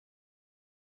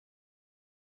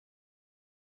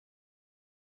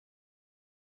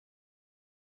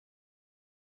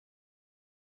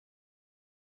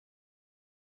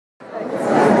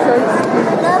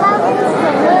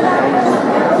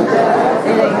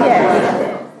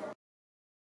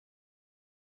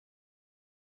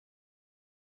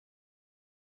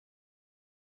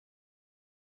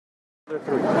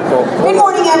Good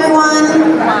morning,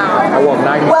 everyone.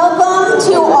 Welcome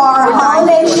to our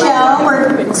holiday show.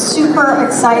 We're super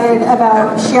excited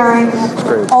about sharing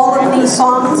all of these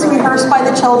songs rehearsed by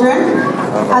the children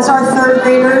as our third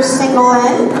graders single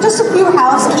in. Just a few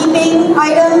housekeeping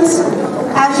items.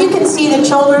 As you can see, the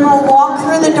children will walk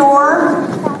through the door.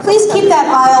 Please keep that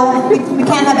aisle. We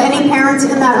can't have any parents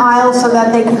in that aisle so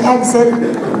that they can exit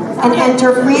and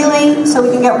enter freely, so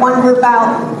we can get one group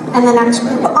out and the next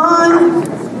group on.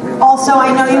 Also,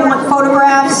 I know you want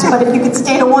photographs, but if you could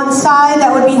stay to one side,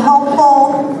 that would be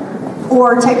helpful.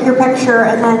 Or take your picture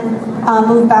and then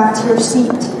move back to your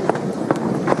seat.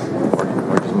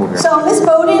 So Miss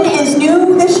Bowden is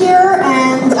new this year,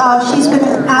 and she's been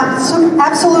an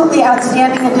absolutely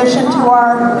outstanding addition to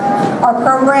our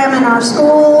program and our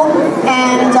school.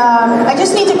 And I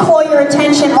just need to call your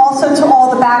attention also to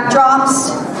all the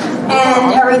backdrops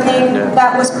and everything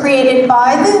that was created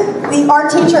by the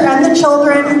art teacher and the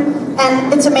children.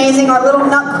 And it's amazing. Our little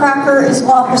nutcracker is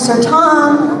Officer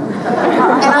Tom.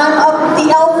 And I'm up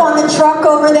the elf on the truck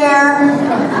over there.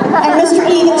 And Mr.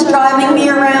 Egan's driving me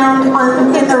around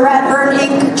in the Radburn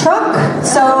Inc. truck.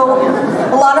 So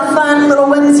a lot of fun, little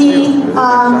whimsy,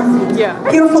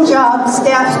 beautiful job,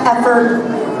 staff effort.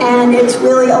 And it's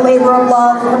really a labor of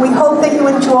love. And we hope that you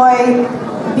enjoy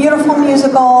beautiful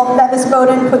musical that Miss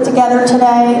Bowden put together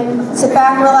today. Sit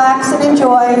back, relax, and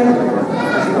enjoy.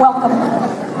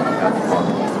 Welcome.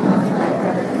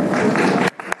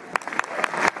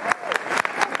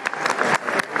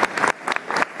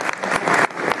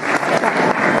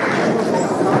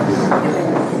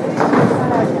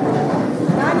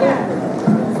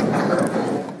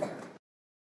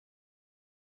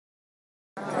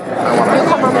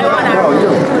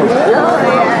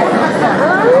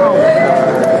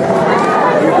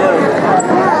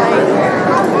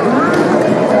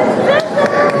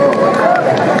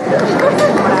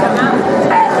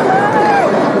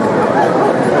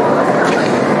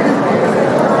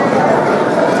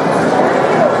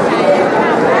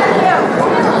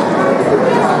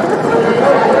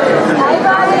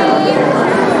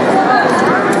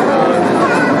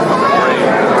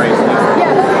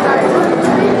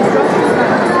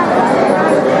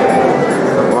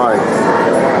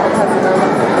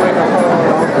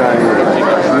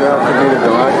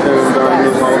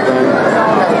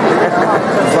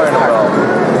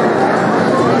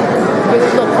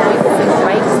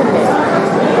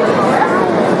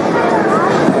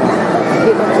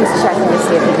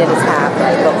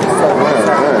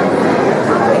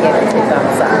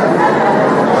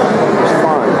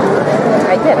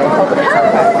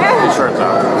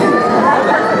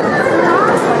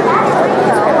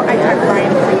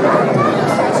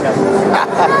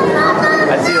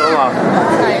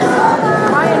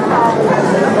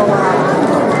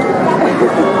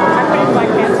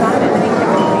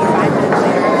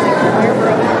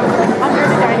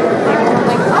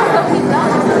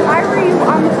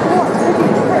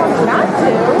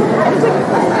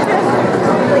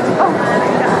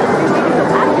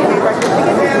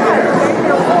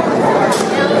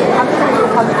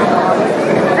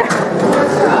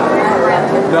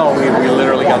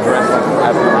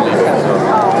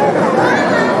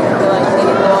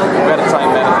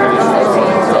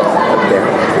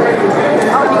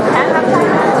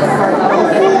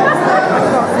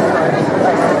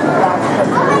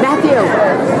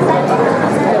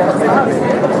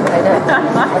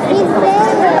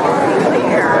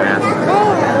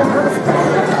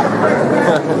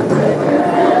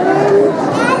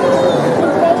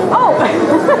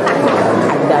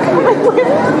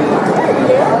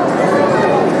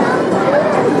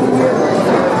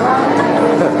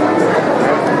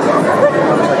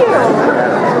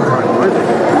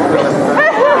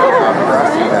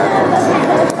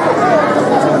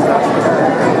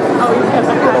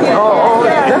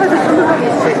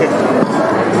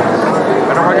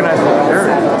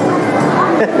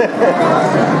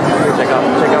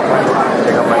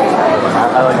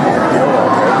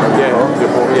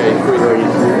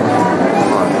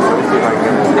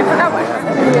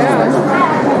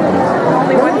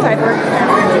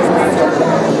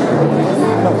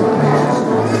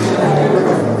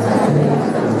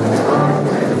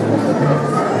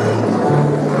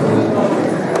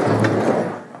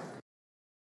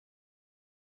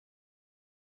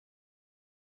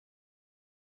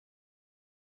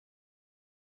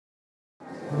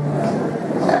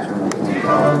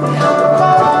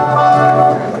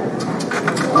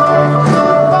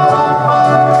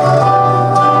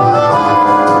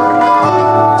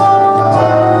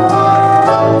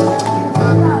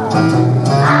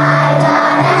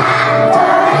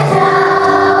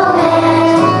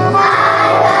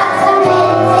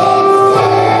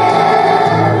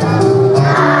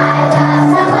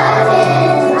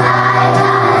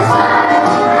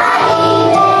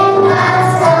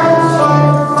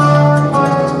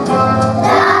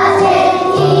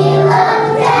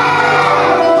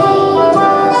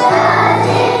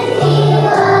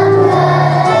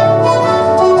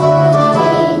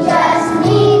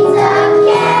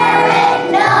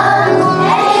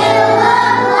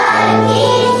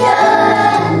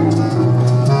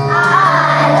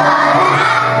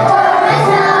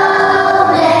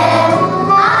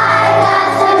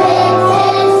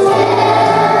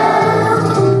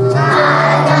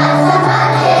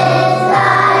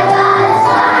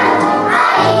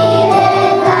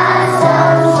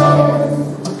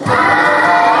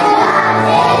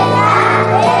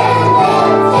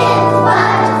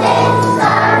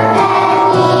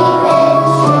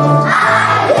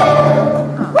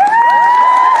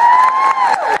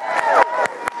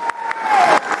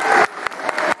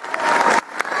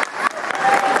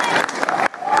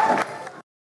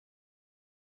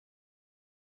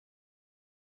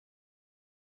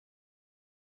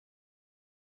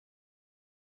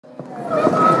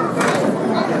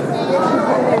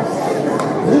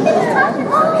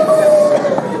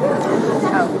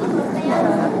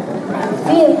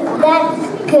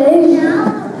 That's good.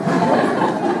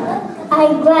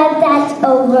 I'm glad that's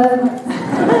over.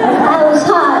 That was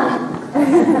hot.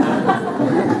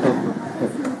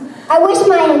 I wish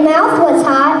my mouth was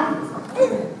hot.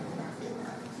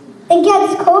 It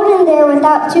gets cold in there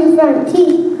without two front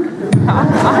teeth.